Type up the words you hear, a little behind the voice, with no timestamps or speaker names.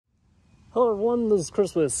Hello everyone, this is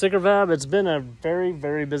Chris with StickerVab. It's been a very,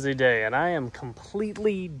 very busy day and I am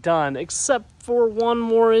completely done except for one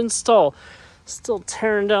more install. Still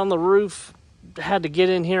tearing down the roof. Had to get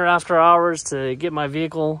in here after hours to get my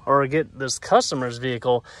vehicle, or get this customer's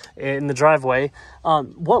vehicle in the driveway.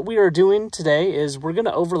 What we are doing today is we're going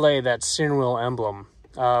to overlay that steering wheel emblem.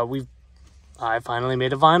 I finally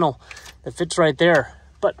made a vinyl that fits right there,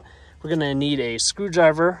 but we're going to need a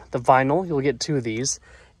screwdriver, the vinyl, you'll get 2 of these,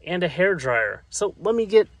 and a hair dryer. So let me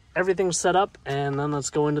get everything set up and then let's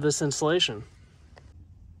go into this installation.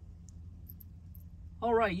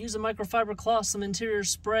 All right, use a microfiber cloth, some interior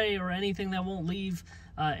spray, or anything that won't leave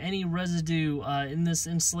any residue in this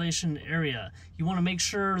installation area. You want to make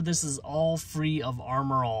sure this is all free of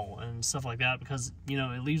Armor All and stuff like that, because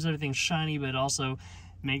it leaves everything shiny, but it also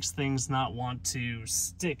makes things not want to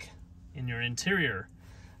stick in your interior.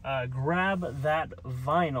 Grab that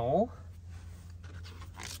vinyl.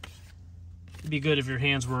 It'd be good if your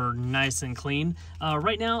hands were nice and clean.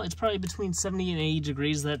 Right now, it's probably between 70 and 80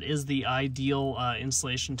 degrees. That is the ideal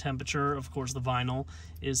installation temperature. Of course, the vinyl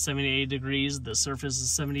is 70 to 80 degrees. The surface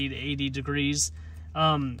is 70 to 80 degrees.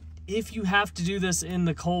 If you have to do this in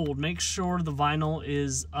the cold, make sure the vinyl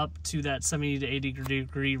is up to that 70 to 80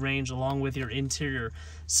 degree range along with your interior.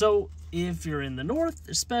 So if you're in the north,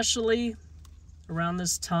 especially around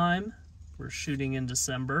this time, we're shooting in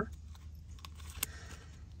December,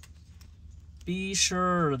 be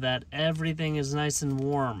sure that everything is nice and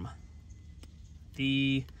warm.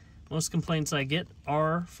 The most complaints I get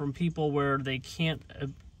are from people where they can't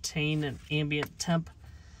obtain an ambient temp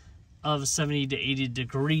of 70 to 80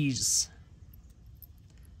 degrees.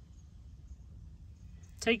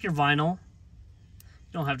 Take your vinyl.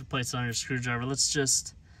 You don't have to place it on your screwdriver. Let's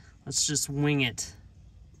just wing it.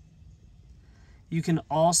 You can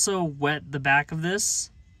also wet the back of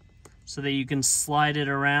this so that you can slide it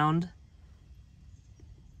around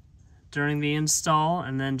during the install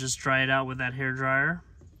and then just dry it out with that hair dryer.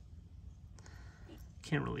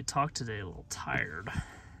 Can't really talk today, a little tired.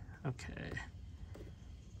 Okay.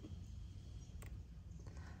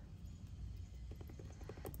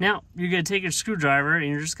 Now you're going to take your screwdriver and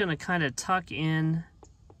you're just going to kind of tuck in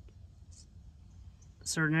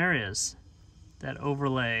certain areas that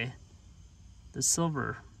overlay the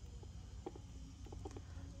silver.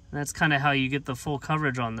 And that's kind of how you get the full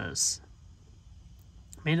coverage on this.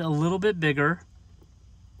 Made it a little bit bigger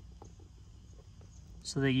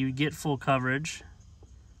so that you get full coverage.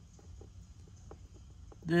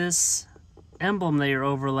 This emblem that you're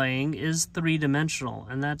overlaying is 3-dimensional,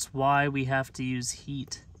 and that's why we have to use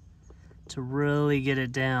heat to really get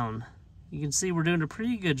it down. You can see we're doing a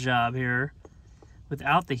pretty good job here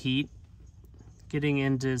without the heat, getting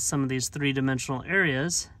into some of these 3-dimensional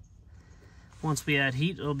areas. Once we add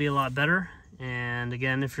heat, it'll be a lot better. And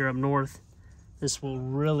again, if you're up north, this will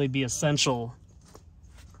really be essential.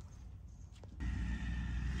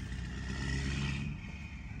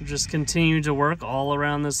 Just continue to work all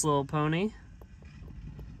around this little pony.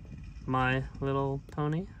 My little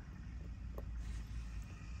pony.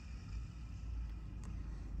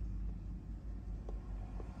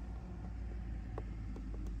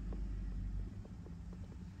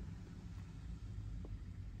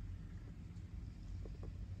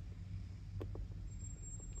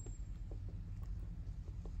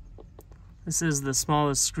 This is the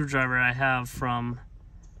smallest screwdriver I have from,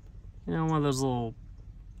 one of those little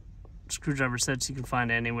screwdriver sets you can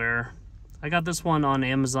find anywhere. I got this one on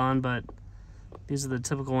Amazon, but these are the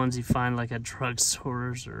typical ones you find like at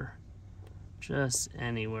drugstores or just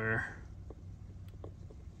anywhere.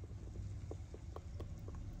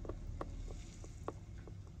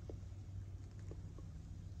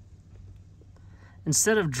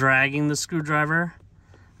 Instead of dragging the screwdriver,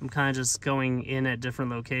 I'm kind of just going in at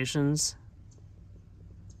different locations.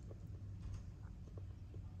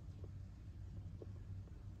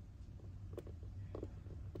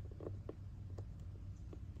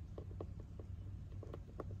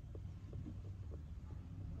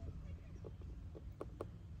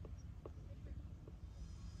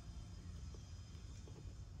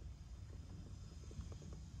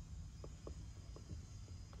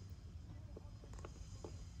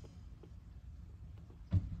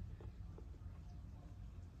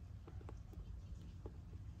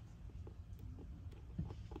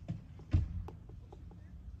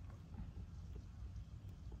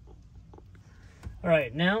 All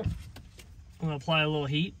right, now I'm gonna apply a little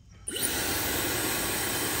heat. Use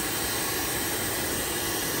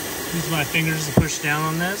my fingers to push down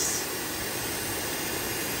on this.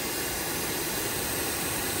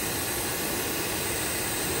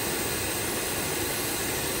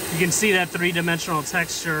 You can see that three-dimensional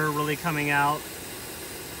texture really coming out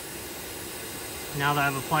now that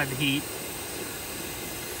I've applied the heat.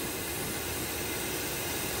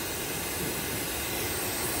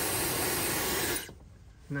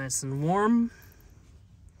 Nice and warm.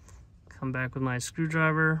 Come back with my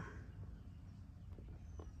screwdriver.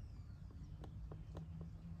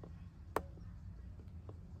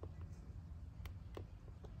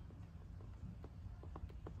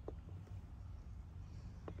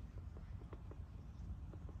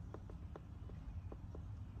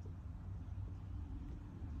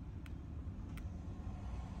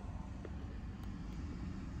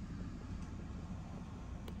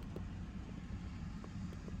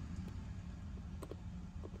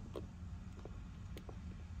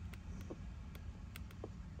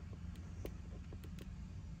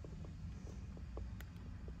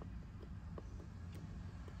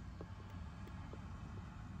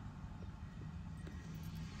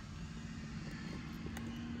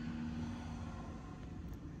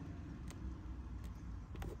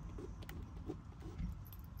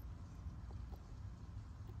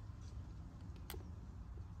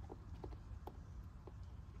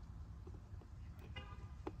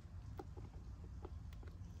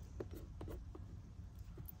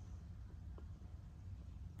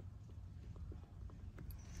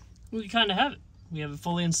 We kind of have it. We have it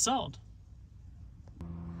fully installed.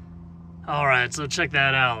 All right, so check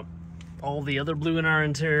that out. All the other blue in our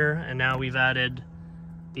interior, and now we've added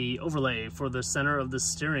the overlay for the center of the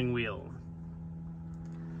steering wheel.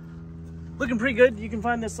 Looking pretty good. You can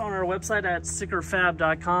find this on our website at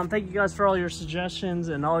sickerfab.com. Thank you guys for all your suggestions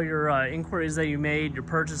and all your inquiries that you made, your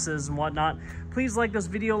purchases and whatnot. Please like this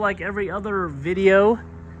video like every other video.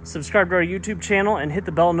 Subscribe to our YouTube channel and hit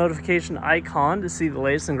the bell notification icon to see the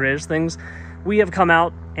latest and greatest things we have come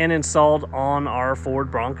out and installed on our Ford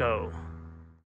Bronco.